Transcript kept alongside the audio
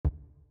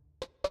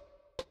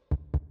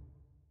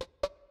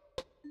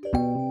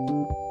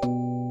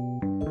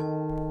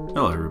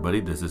Hello everybody,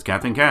 this is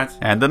Captain Katz.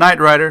 And the Knight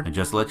Rider. And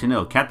just to let you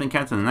know, Captain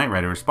Katz and the Knight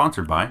Rider is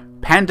sponsored by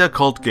Panda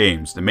Cult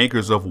Games, the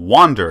makers of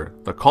Wander,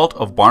 the Cult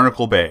of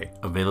Barnacle Bay.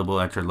 Available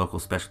at your local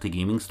specialty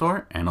gaming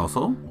store, and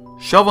also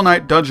Shovel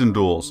Knight Dungeon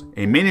Duels,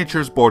 a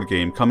miniatures board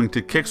game coming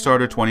to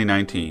Kickstarter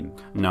 2019.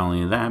 Not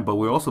only that, but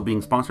we're also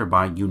being sponsored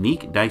by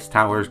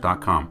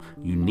UniqueDiceTowers.com.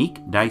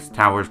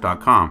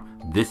 UniqueDiceTowers.com.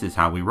 This is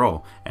how we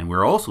roll. And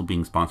we're also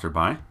being sponsored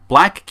by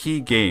Black Key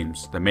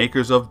Games, the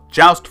makers of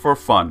Joust for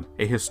Fun,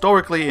 a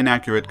historically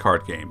inaccurate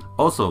card game.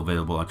 Also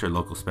available at your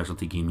local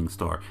specialty gaming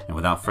store. And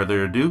without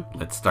further ado,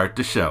 let's start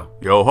the show.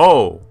 Yo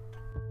ho!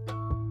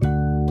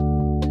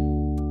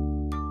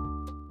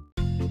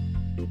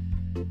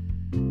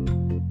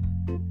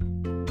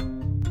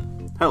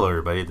 Hello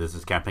everybody, this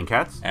is Captain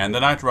Katz. And the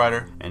Knight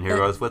Rider. And here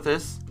goes with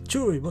us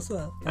Chewy, what's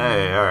up?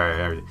 Hey,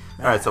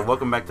 alright, so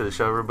welcome back to the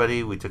show,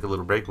 everybody. We took a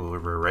little break, but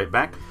we're right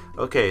back.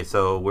 Okay,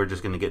 so we're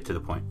just gonna get to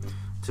the point,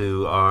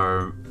 to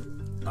our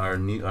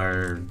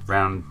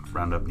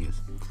roundup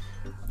news.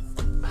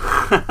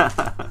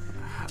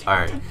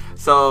 Alright,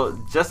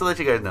 so just to let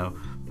you guys know,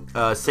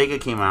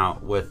 Sega came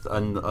out with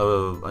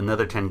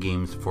another 10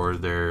 games for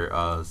their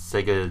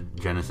Sega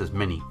Genesis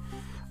Mini.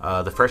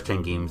 The first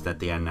 10 games that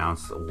they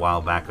announced a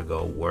while back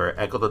ago were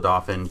Echo the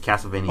Dolphin,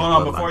 Castlevania. Hold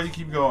on, before you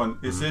keep going,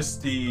 is this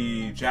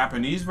the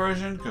Japanese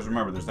version? Because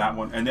remember, there's that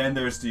one, and then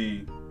there's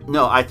the.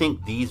 No, I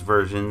think these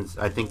versions.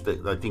 I think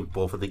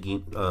both of the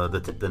game,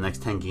 the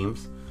next 10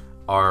 games,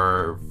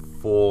 are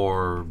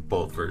for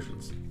both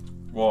versions.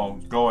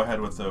 Well, go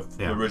ahead with the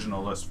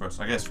original list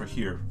first. I guess for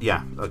here.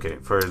 Yeah. Okay.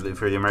 For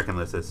the American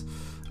list, it's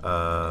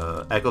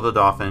Echo the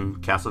Dolphin,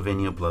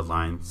 Castlevania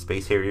Bloodline,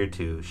 Space Harrier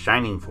 2,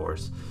 Shining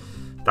Force,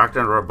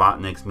 Dr.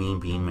 Robotnik's Mean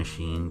Bean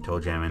Machine, Toe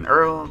Jam and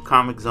Earl,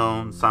 Comic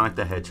Zone, Sonic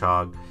the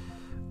Hedgehog,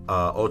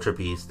 Ultra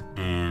Beast,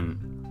 and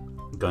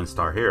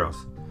Gunstar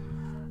Heroes.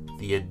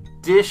 The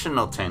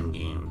additional 10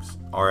 games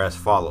are as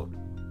follows: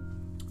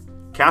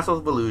 Castle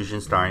of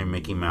Illusion starring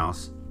Mickey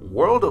Mouse,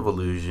 World of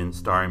Illusion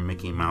starring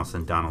Mickey Mouse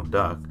and Donald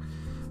Duck,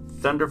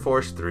 Thunder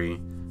Force 3,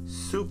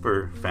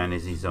 Super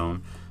Fantasy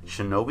Zone,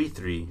 Shinobi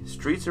 3,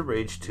 Streets of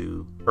Rage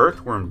 2,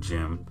 Earthworm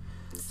Jim,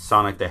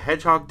 Sonic the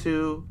Hedgehog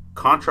 2,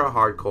 Contra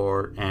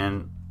Hardcore,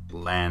 and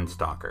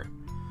Landstalker.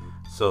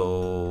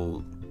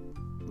 So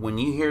when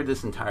you hear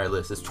this entire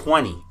list, it's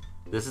 20.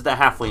 This is the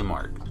halfway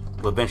mark.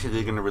 Eventually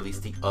they're going to release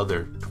the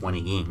other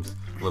 20 games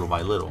little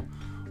by little.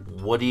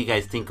 What do you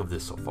guys think of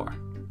this so far?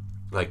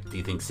 Like, do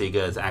you think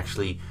Sega is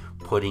actually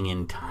putting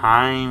in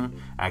time,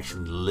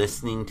 actually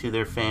listening to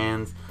their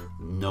fans,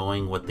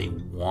 knowing what they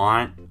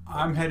want?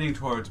 I'm heading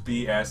towards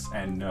BS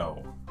and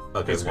no.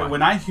 Okay, why?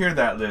 When I hear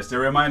that list, it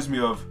reminds me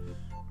of,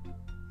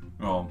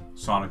 well,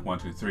 Sonic 1,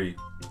 2, 3,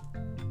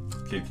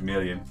 Kid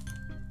Chameleon,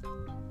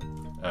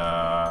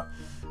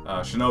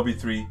 Shinobi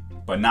 3,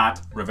 but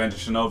not Revenge of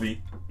Shinobi.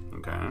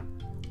 Okay.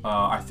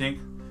 I think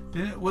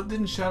didn't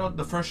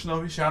the first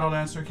Shinobi Shadow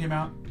Dancer came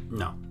out?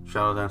 No,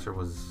 Shadow Dancer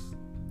was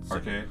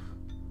arcade.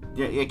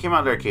 Yeah, it came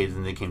out of arcades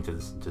and they came to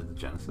the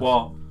Genesis.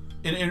 Well,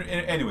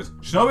 anyways,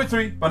 Shinobi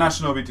 3, but not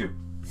Shinobi 2.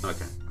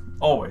 Okay.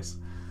 Always.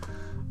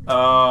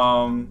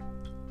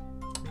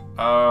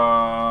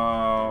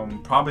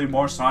 Probably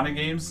more Sonic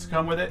games to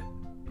come with it.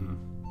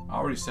 I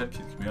already said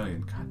Kid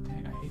Chameleon. God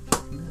dang, I hate Kid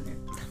Chameleon.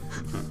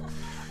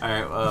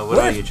 Alright, what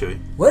about you, Chewy?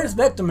 Where's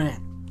Vector Man?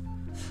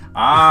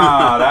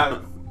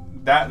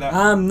 That.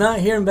 I'm not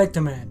hearing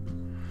Vector Man.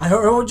 I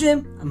heard Earl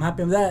Jim. I'm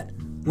happy with that.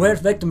 Where's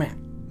Vector Man?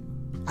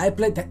 I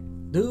played that.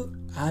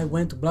 Dude, I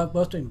went to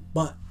Blockbuster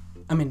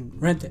and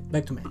rented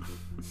Vector Man.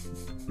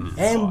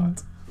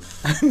 And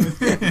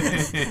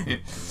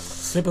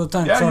slip of the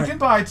tongue. Yeah, sorry. you can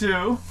buy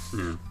two.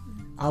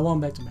 I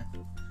want Vector Man.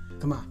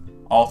 Come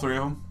on. All three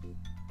of them?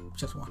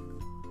 Just one.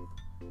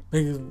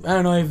 Because I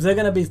don't know if they're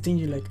gonna be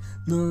stingy. Like,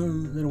 no,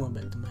 they don't want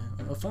Vector Man.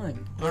 Oh,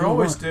 fine. They're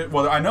always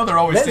well. I know they're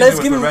always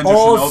stingy with Revenge of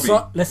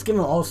Shinobi. Let's give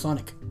them all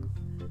Sonic.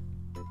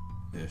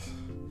 Yes.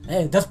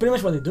 Hey, that's pretty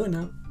much what they're doing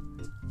now.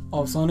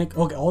 All Sonic.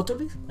 Okay, Ultra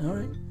Beast. All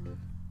right.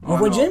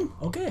 Over Jim.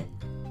 Okay.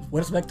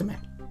 Where's Vector Man?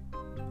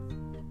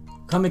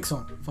 Comic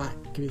Zone. Fine.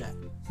 Give me that.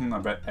 I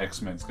bet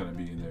X-Men's gonna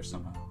be in there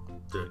somehow.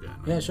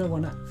 Yeah, sure. Why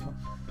not?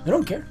 They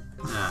don't care.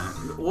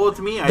 Well,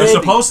 to me, they're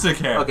supposed to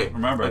care. Okay.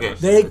 Remember. Okay.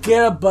 They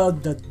care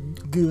about the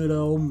good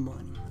old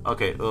money.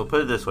 Okay. Well,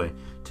 put it this way.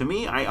 To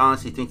me, I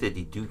honestly think that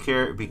they do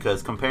care,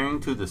 because comparing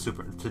to the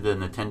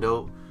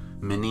Nintendo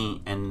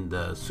Mini and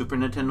the Super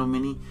Nintendo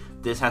Mini,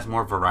 this has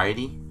more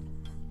variety.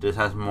 This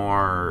has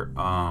more.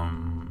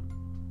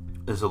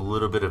 There's a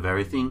little bit of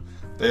everything.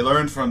 They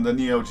learned from the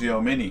Neo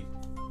Geo Mini.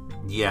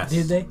 Yes.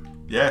 Did they?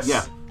 Yes.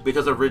 Yeah,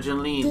 because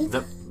originally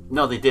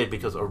they did,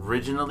 because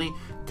originally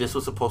this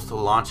was supposed to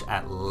launch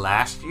at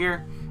last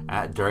year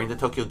during the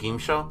Tokyo Game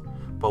Show,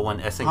 but when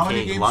SNK How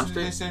many games launched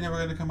did they say they were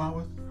going to come out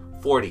with?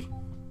 40.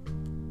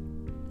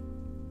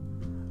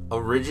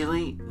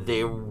 Originally,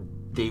 they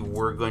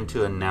were going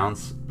to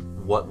announce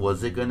what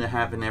was it going to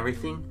have and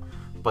everything,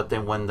 but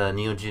then when the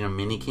Neo Geo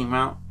Mini came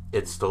out,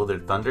 it stole their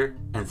thunder,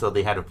 and so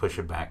they had to push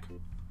it back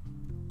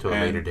to a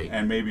later date.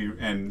 And maybe,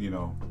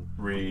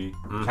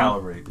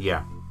 recalibrate.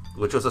 Yeah.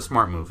 which was a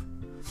smart move.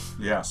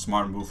 Yeah,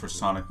 smart move for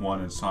Sonic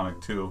 1 and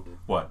Sonic 2.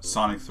 What?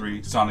 Sonic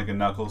 3, Sonic and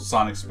Knuckles,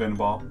 Sonic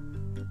Spinball.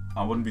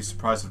 I wouldn't be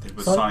surprised if they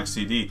put Sonic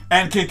CD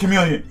and Kid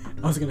Chameleon.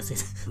 I was gonna say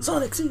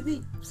Sonic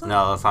CD.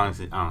 No,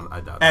 Sonic. I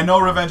doubt. And no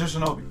Revenge of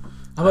Shinobi.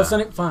 How about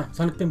Sonic? Fine,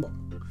 Sonic Pinball.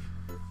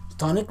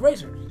 Sonic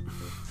Racers.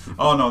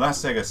 Oh no,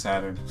 that's Sega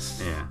Saturn.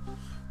 Yeah.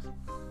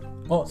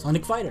 Oh,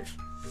 Sonic Fighters.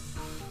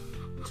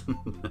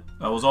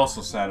 That was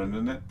also Saturn,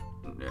 didn't it?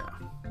 Yeah.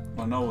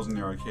 Well, no, it was in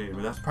the arcade,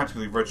 but that's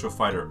practically Virtual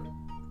Fighter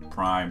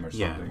Prime or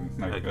Yeah. something,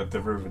 like a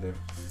derivative.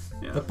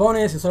 Yeah. The point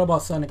is, it's all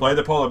about Sonic. Play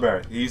the polar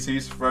bear. He's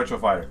Virtual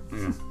Fighter.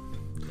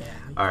 Yeah.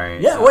 All right.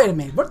 Yeah. so- Wait a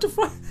minute. What the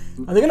fuck?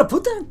 Are they gonna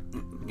put that?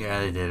 Yeah,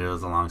 they did. It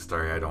was a long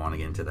story. I don't want to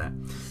get into that.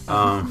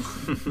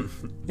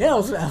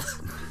 Yeah.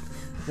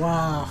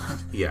 Wow.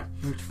 Yeah.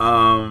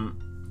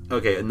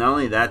 Okay. Not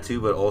only that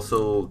too, but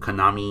also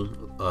Konami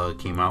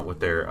came out with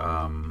their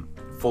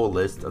full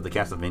list of the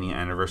Castlevania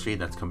anniversary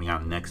that's coming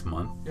out next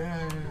month.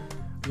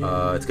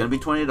 Yeah. It's gonna be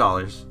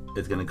 $20.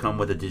 It's gonna come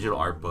with a digital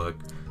art book,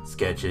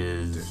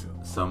 sketches,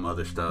 some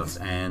other stuff,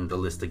 and the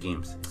list of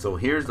games. So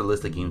here's the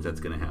list of games that's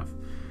gonna have: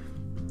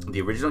 the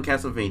original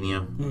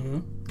Castlevania,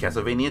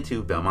 Castlevania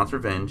 2, Belmont's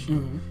Revenge,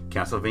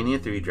 Castlevania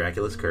 3,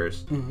 Dracula's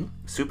Curse,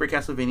 Super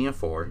Castlevania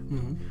 4,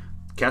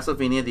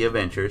 Castlevania The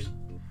Adventures,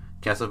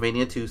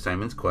 Castlevania 2,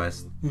 Simon's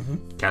Quest,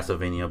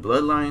 Castlevania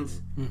Bloodlines,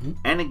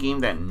 and a game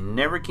that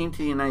never came to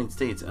the United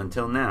States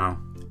until now,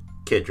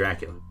 Kid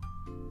Dracula.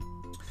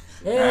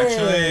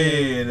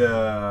 Hey.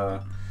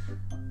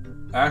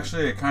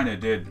 Actually, it kind of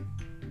did.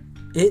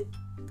 It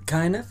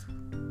kind of.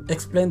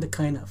 Explain the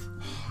kind of.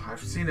 I've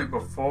seen it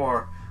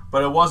before,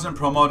 but it wasn't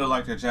promoted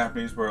like the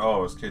Japanese, where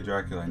it's Kid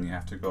Dracula and you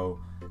have to go,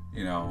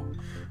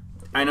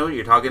 I know what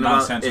you're talking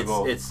about.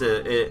 Nonsensical.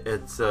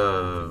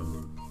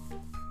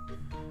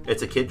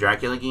 It's a Kid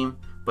Dracula game,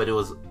 but it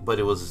was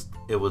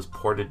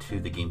ported to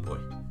the Game Boy.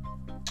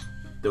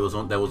 There was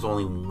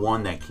only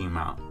one that came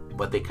out,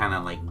 but they kind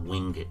of like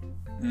winged it.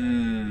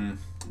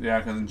 Yeah,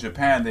 because in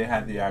Japan they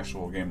had the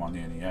actual game on the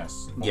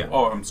NES. Yeah.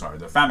 Oh, I'm sorry,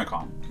 the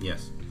Famicom.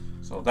 Yes.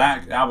 So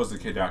that was the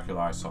Kid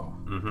Dracula I saw.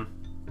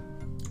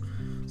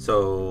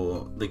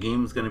 So the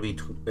game's gonna be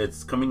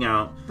it's coming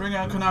out. Bring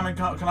out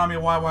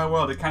Konami Wild Wild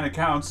World. It kind of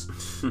counts,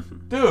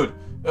 dude.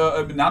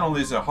 Not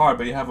only is it hard,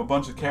 but you have a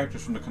bunch of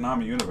characters from the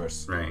Konami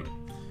universe. Right.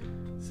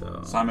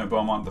 So Simon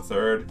Belmont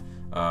III,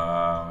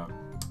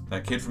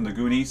 that kid from the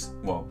Goonies.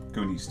 Well,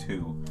 Goonies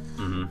 2.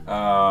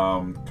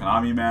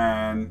 Konami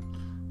Man.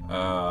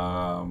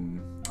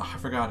 I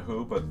forgot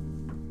who, but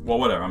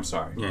whatever. I'm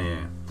sorry.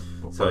 yeah.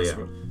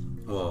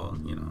 Well,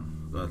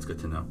 that's good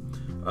to know.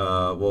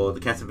 The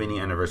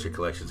Castlevania Anniversary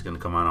Collection is going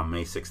to come out on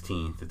May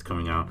 16th. It's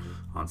coming out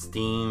on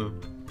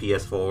Steam,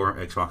 PS4,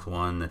 Xbox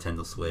One,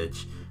 Nintendo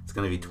Switch. It's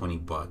going to be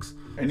 $20.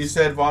 And you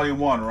said Volume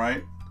 1,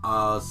 right?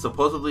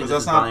 Supposedly,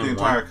 Because that's not the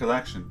entire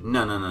collection.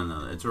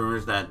 No. It's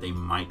rumors that they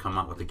might come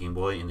out with the Game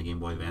Boy and the Game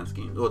Boy Advance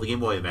games. Well, the Game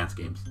Boy Advance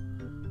games.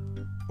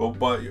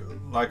 But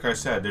like I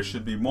said, there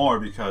should be more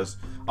because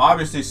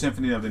obviously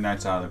Symphony of the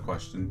Night's out of the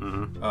question.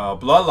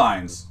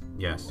 Bloodlines.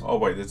 Yes. Oh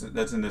wait,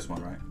 that's in this one,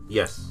 right?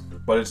 Yes.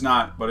 But it's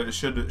not. But it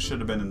should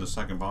have been in the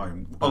second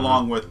volume,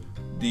 along with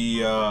the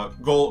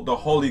the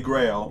Holy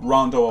Grail,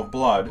 Rondo of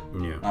Blood.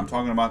 Yeah. I'm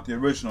talking about the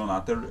original,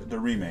 not the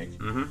remake.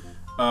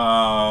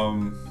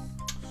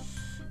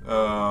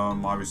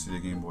 Obviously the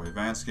Game Boy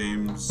Advance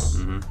games.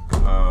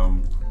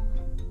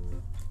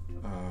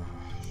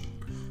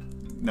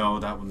 No,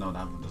 that one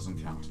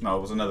doesn't count. No,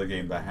 it was another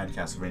game that had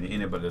Castlevania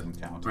in it, but it doesn't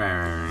count.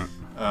 Right.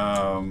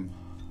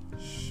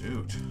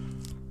 Shoot.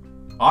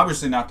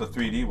 Obviously not the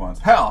 3D ones.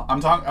 Hell,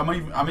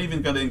 I'm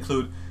even going to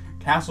include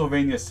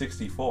Castlevania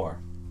 64.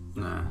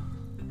 Nah.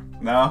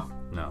 No.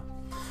 No.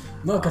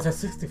 No, because at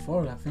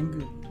 64, I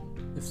think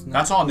it's not.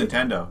 That's all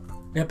Nintendo.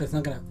 Yeah, but it's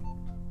not gonna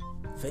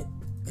fit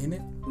in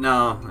it.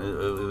 No,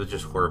 it was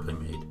just horribly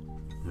made.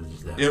 It was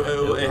just that.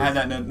 It had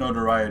that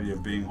notoriety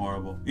of being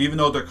horrible, even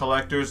though they're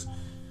collectors.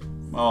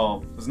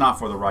 Well, it's not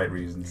for the right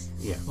reasons.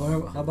 Yeah.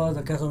 Or how about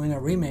the Castlevania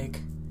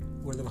remake,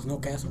 where there was no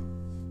castle?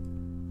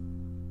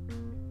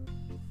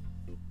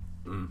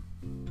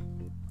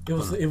 It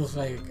was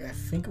like, I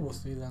think it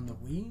was either on the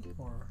Wii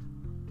or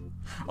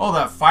Oh,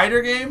 that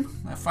fighting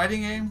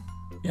game.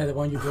 yeah, the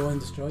one you go and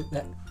destroy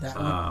that one.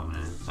 Oh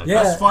man.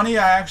 Yeah. That's funny.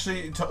 I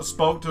actually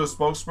spoke to a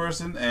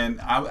spokesperson, and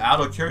out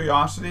of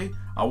curiosity,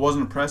 I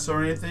wasn't impressed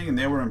or anything, and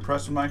they were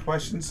impressed with my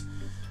questions.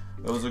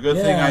 It was a good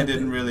thing I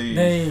didn't really.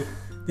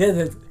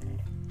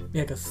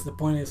 Because the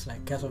point is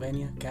like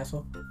Castlevania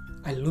Castle.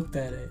 I looked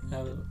at it,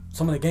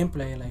 some of the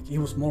gameplay, like it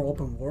was more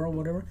open world, or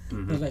whatever. I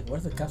was like,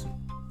 "Where's the castle?"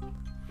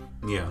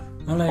 Yeah.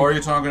 I'm like, Or are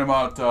you talking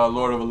about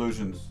Lord of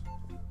Illusions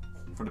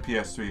for the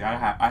PS3?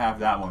 I have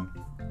that one.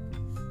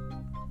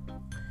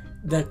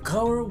 the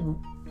cover,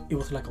 it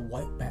was like a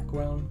white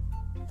background.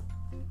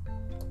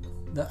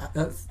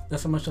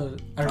 That's how much I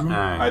remember.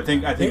 I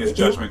think it's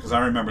Judgment, because I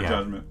remember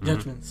Judgment.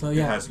 Judgment. So It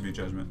yeah, has to be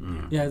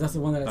Judgment. yeah, that's the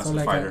one that I That's saw the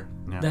like fighter.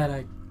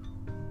 that.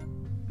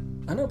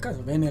 I know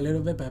Castlevania a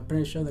little bit, but I'm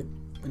pretty sure that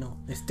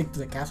they stick to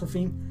the castle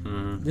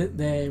theme.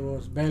 There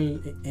was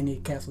barely any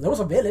castle. There was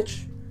a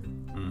village,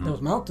 There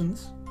was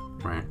mountains.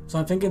 Right. So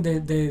I'm thinking they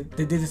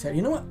did this.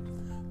 You know what?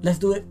 Let's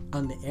do it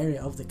on the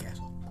area of the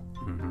castle.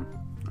 Mm-hmm.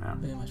 Yeah.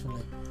 Pretty much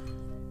like.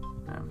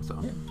 Yeah. So.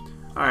 Yeah.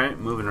 All right,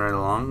 moving right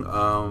along.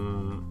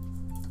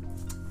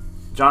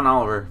 John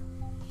Oliver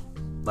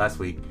last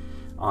week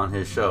on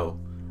his show,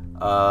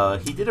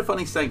 he did a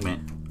funny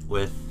segment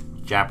with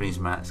Japanese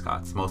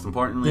mascots. Most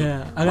importantly,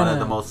 one of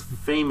the most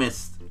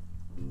famous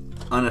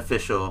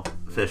unofficial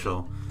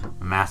official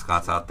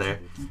mascots out there,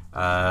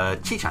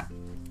 Chi-chan.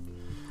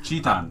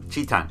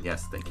 Chi-chan,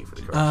 yes, thank you for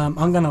the correction.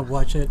 I'm gonna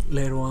watch it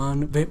later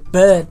on, but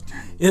the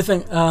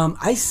thing,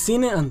 I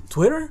seen it on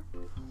Twitter,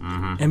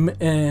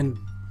 and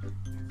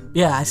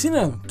yeah, I seen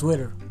it on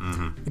Twitter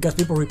because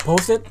people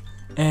repost it,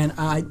 and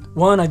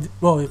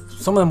if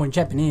some of them were in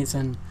Japanese,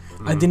 and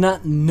I did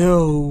not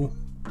know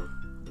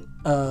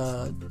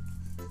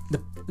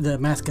the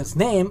mascot's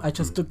name. I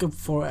just took it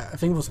for, I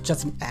think it was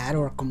just an ad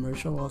or a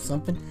commercial or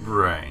something.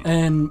 Right.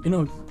 And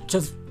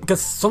just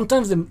because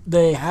sometimes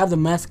they have the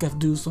mascot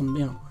do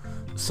some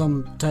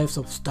some types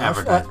of stuff.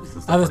 Advertisements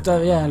and stuff Other like stuff,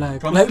 that. yeah,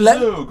 like Come to the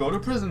zoo, go to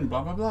prison,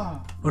 blah blah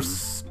blah. or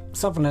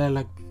something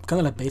like kind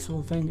of like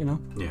baseball thing,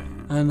 Yeah.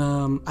 And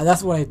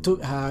that's what I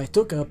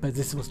took up, but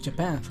this was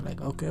Japan, so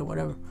like okay,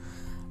 whatever.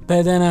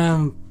 But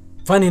then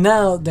finding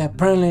out that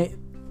apparently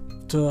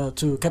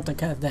to Captain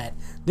Cat that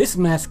this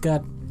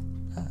mascot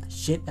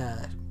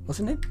what's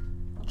her name?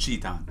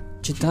 Chitan?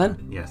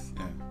 Yes.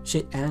 Yeah.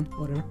 Shit and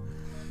whatever.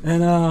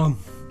 And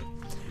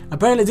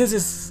apparently this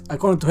is,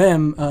 according to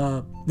him,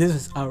 this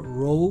is a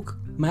rogue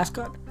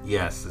mascot.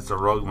 Yes, it's a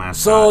rogue mascot.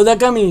 So that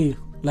got me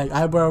like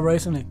eyebrow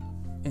raising, like,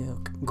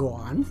 go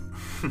on.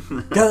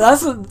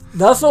 Cause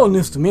that's all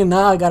news to me.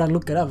 Now I gotta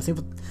look it up and see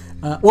what.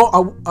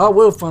 I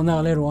will find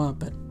out later on,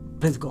 but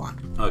please go on.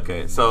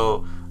 Okay,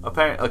 so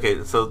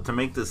so to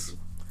make this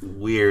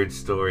weird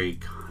story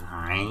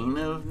kind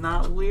of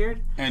not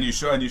weird. And you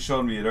showed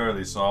me it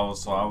early, so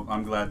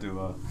I'm glad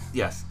to.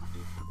 Yes.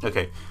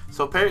 Okay,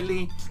 so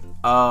apparently,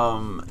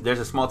 there's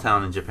a small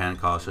town in Japan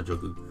called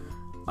Shojoku.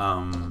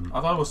 I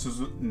thought it was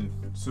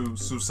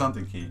Su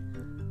something key.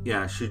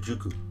 Yeah,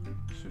 Shujuku.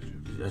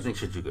 I think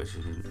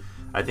Shujuku.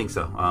 I think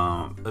so.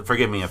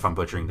 Forgive me if I'm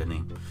butchering the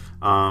name.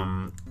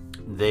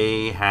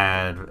 They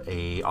had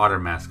a otter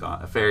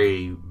mascot, a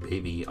fairy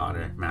baby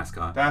otter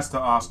mascot. That's the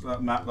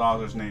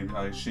otter's name,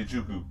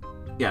 Shijuku.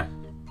 Yeah.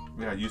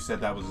 Yeah, you said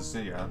that was a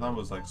city. I thought it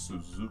was like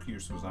Suzuki or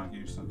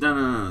Suzaki or something.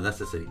 No, that's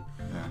the city.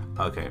 Yeah.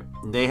 Okay,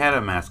 they had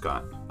a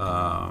mascot.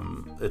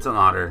 It's an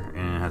otter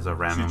and it has a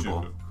ramen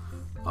bowl.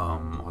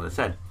 What it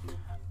said.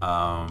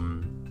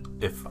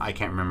 If I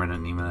can't remember the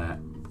name of that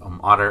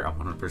otter, I'm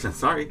 100%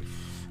 sorry.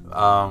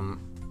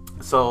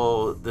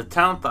 So the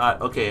town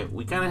thought, okay,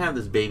 we kind of have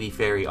this baby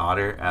fairy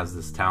otter as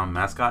this town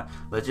mascot.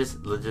 Let's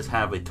just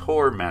have a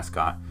tour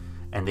mascot,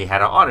 and they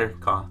had an otter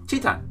called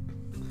Chitan.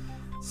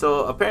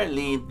 So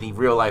apparently, the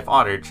real life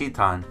otter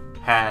Chitan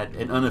had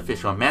an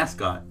unofficial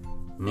mascot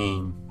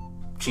named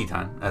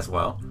Chitan as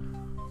well,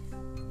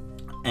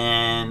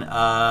 and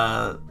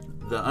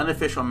the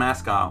unofficial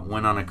mascot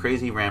went on a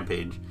crazy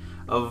rampage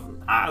of,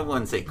 I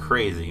wouldn't say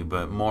crazy,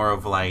 but more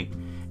of like,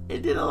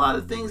 it did a lot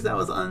of things that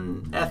was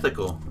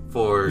unethical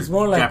for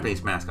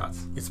Japanese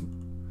mascots. It's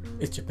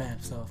Japan,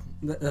 so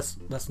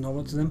that's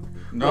normal to them.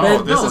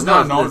 No, this is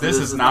not normal. This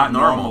is not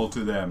normal to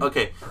them.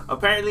 Okay,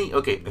 apparently,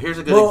 here's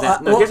a good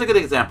example. Here's a good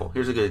example.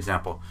 Here's a good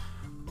example.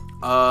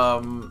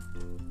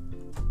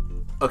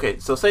 Okay,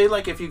 so say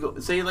if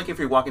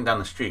you're walking down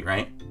the street,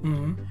 right?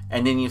 Mm-hmm.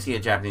 And then you see a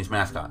Japanese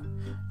mascot.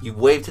 You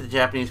wave to the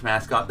Japanese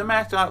mascot. The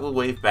mascot will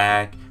wave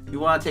back. You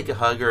want to take a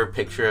hug or a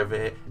picture of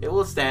it. It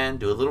will stand,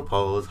 do a little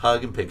pose,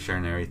 hug and picture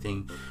and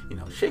everything.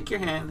 Shake your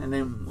hand and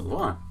then move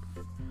on.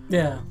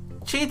 Yeah.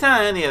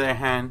 Chitan, on the other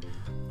hand,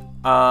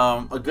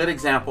 a good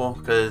example,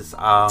 because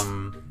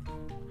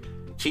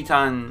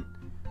Chitan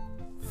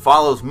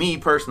follows me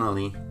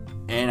personally,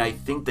 and I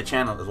think the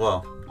channel as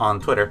well on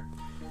Twitter.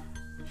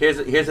 Here's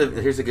a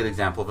good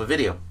example of a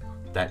video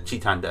that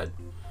Chitan did.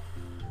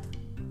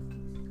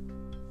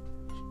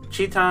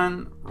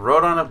 Chitan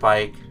rode on a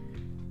bike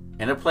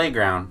in a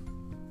playground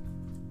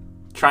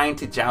trying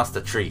to joust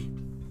a tree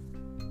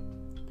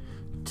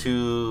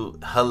to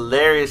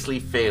hilariously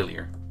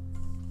failure.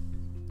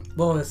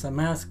 Well, it's a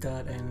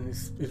mascot, and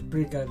it's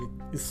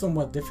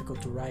somewhat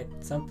difficult to write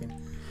something.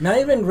 Not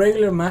even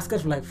regular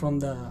mascots like from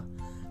the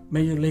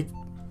Major League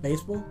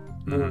Baseball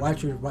will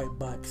actually write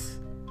bikes.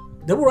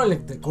 They were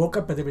like the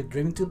go-kart, but they were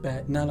driven to,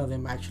 but none of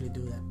them actually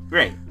do that.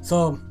 Right.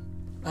 So,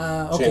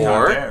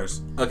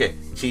 okay.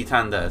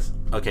 Chitan does.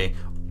 Okay.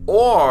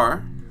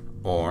 Or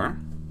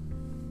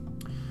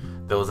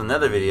there was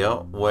another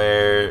video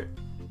where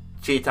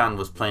Chitan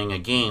was playing a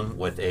game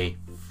with a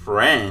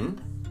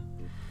friend,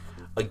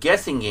 a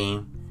guessing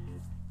game,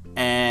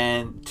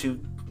 and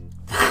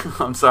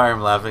I'm sorry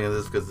I'm laughing at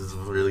this because this is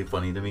really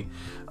funny to me.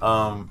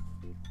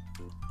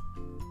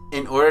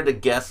 In order to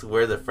guess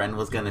where the friend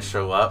was gonna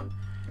show up,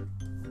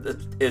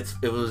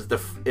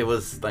 it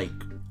was like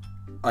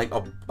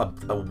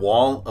a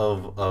wall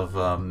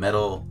of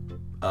metal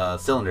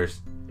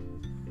cylinders.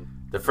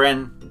 The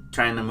friend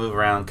trying to move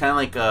around, kind of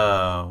like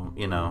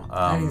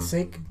hide and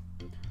seek.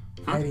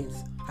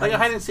 Like a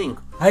hide and seek.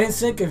 Hide and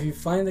seek. If you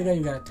find the guy,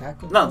 you gotta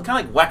tackle. No,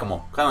 kind of like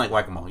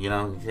whack-a-mole. You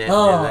know.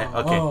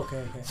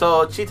 Okay.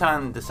 So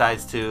Cheetan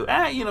decides to,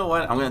 you know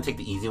what? I'm gonna take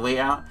the easy way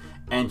out,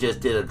 and just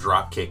did a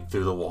drop kick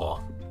through the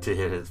wall to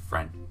hit his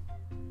friend.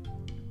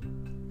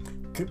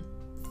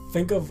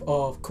 Think of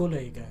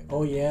Kool-Aid guy.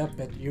 Oh yeah,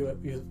 but you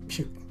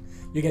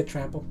get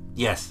trampled.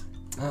 Yes.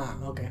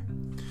 Okay.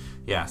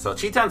 Yeah. So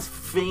Cheetan's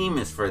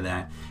famous for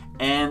that,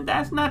 and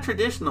that's not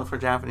traditional for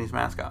Japanese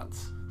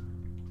mascots.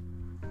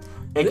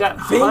 It got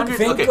hundreds.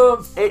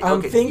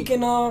 I'm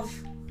thinking of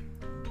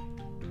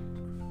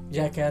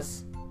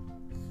Jackass,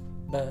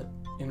 but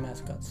in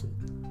mascot suit.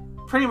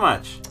 Pretty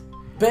much.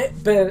 But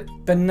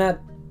not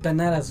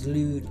as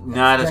lewd.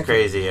 Not as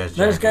crazy as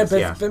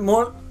Jackass. But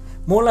more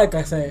like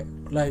I say,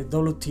 like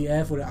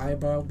WTF with the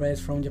eyebrow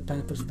raised from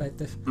Japan's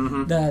perspective.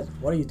 Mm-hmm. That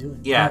what are you doing?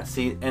 Yeah.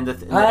 See, and the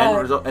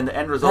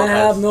end result. I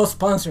have no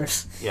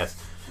sponsors. Yes.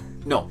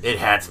 No, it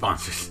had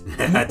sponsors.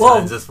 It had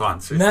tons of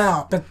sponsors.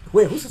 Now, but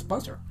wait, who's the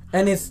sponsor?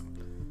 And it's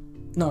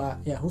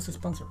who's the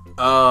sponsor?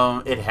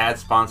 It had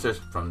sponsors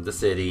from the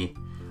city,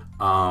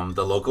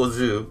 the local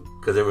zoo,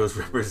 because it was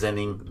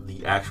representing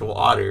the actual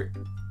otter.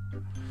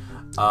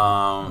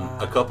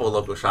 A couple of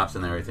local shops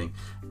and everything,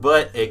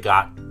 but it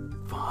got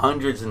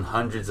hundreds and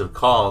hundreds of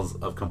calls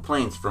of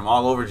complaints from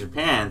all over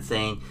Japan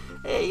saying,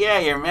 "Hey, yeah,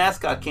 your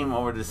mascot came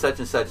over to such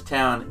and such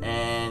town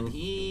and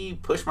he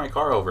pushed my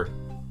car over."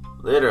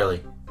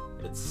 Literally,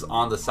 it's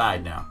on the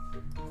side now.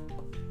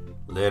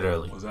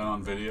 Literally. Was that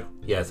on video?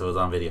 Yes, it was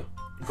on video.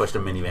 Pushed a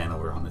minivan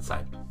over on its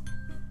side,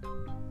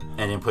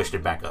 and then pushed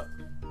it back up.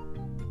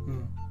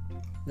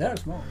 They're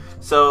small.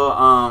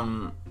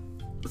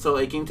 So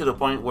it came to the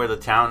point where the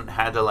town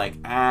had to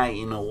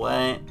you know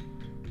what?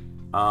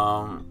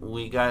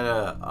 We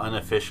gotta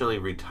unofficially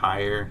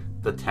retire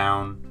the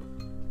town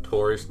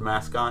tourist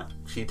mascot,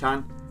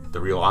 Cheetan, the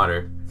real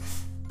otter,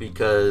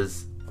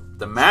 because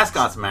the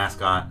mascot's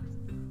mascot,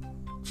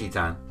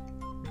 Cheetan,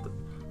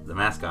 the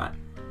mascot,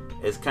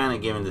 is kind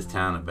of giving this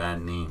town a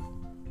bad name,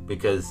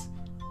 because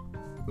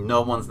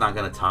no one's not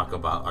gonna talk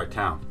about our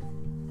town.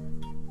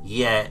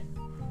 Yet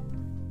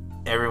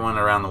everyone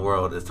around the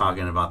world is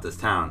talking about this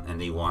town, and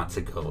they want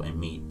to go and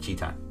meet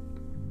Cheetan.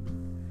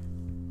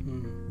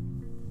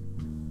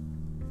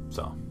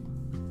 So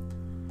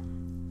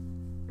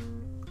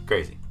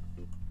crazy.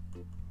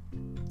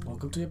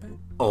 Welcome to Japan.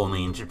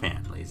 Only in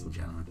Japan, ladies and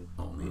gentlemen.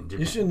 Only in Japan.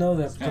 You should know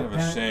that. It's kind of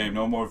a shame.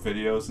 No more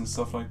videos and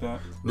stuff like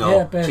that. No,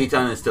 yeah, but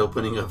Cheetan is still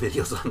putting up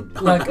videos on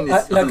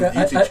his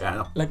YouTube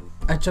channel.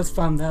 I just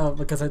found out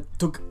because I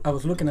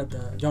was looking at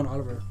the John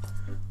Oliver,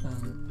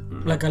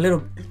 like a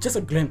little, just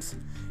a glimpse,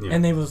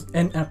 and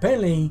and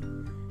apparently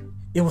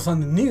it was on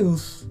the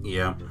news.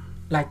 Yeah.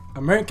 Like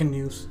American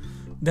news,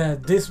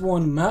 that this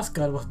one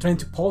mascot was trying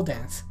to pole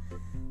dance,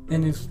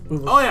 and it was.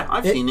 Oh yeah,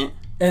 I've seen it.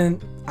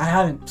 And I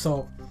haven't,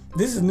 so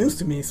this is news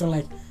to me. So I'm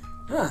like,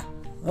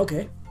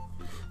 okay.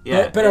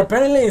 Yeah. But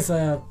apparently it's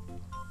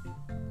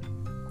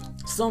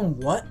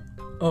somewhat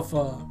of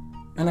a,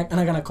 and I'm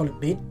not gonna call it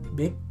big,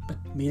 but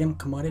medium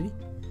commodity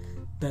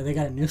that they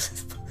got a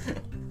news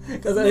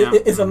because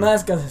it's a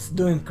mascot that's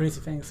doing crazy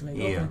things. Like,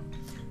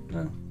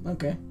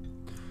 okay.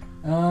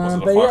 Was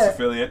it a but Fox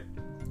affiliate?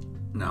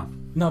 No.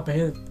 No, but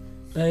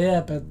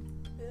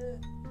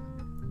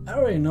I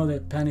already know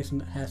that Panis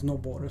has no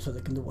borders, so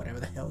they can do whatever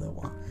the hell they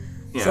want.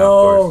 Yeah, so,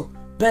 of course.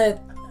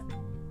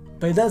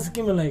 but it does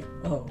give me like,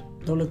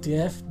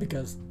 WTF,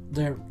 because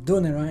they're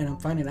doing it right, and I'm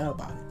finding out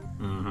about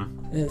it.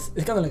 Mm-hmm. It's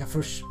kind of like a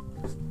first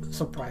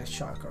surprise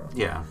shocker.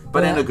 Yeah,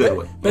 but in a good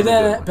way. But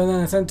then at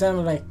the same time,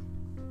 I'm like,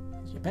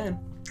 Japan.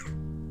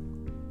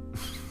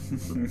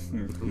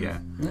 Yeah.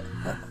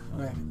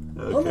 Like,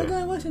 Okay. oh my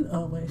God, what's in?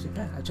 Oh wait,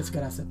 Japan. I just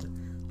got accepted.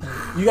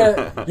 You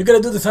gotta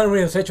do the sound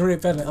real, search really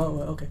fast. Like,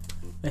 oh, okay.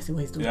 Let's see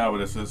what he's doing. Yeah,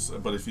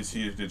 but if you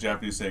see the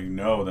Japanese saying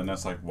no, then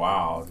that's like,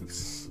 wow.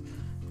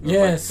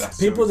 Yes,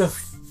 people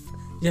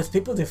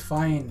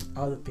define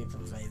other people.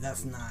 Like,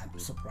 that's not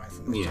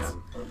surprising. Yeah.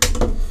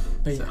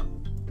 But yeah.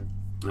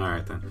 All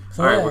right then.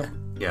 So, All right.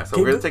 So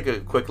we're gonna take a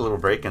quick little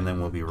break, and then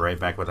we'll be right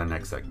back with our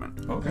next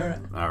segment. Okay. All right.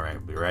 All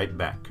right. Be right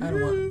back. I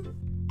don't want.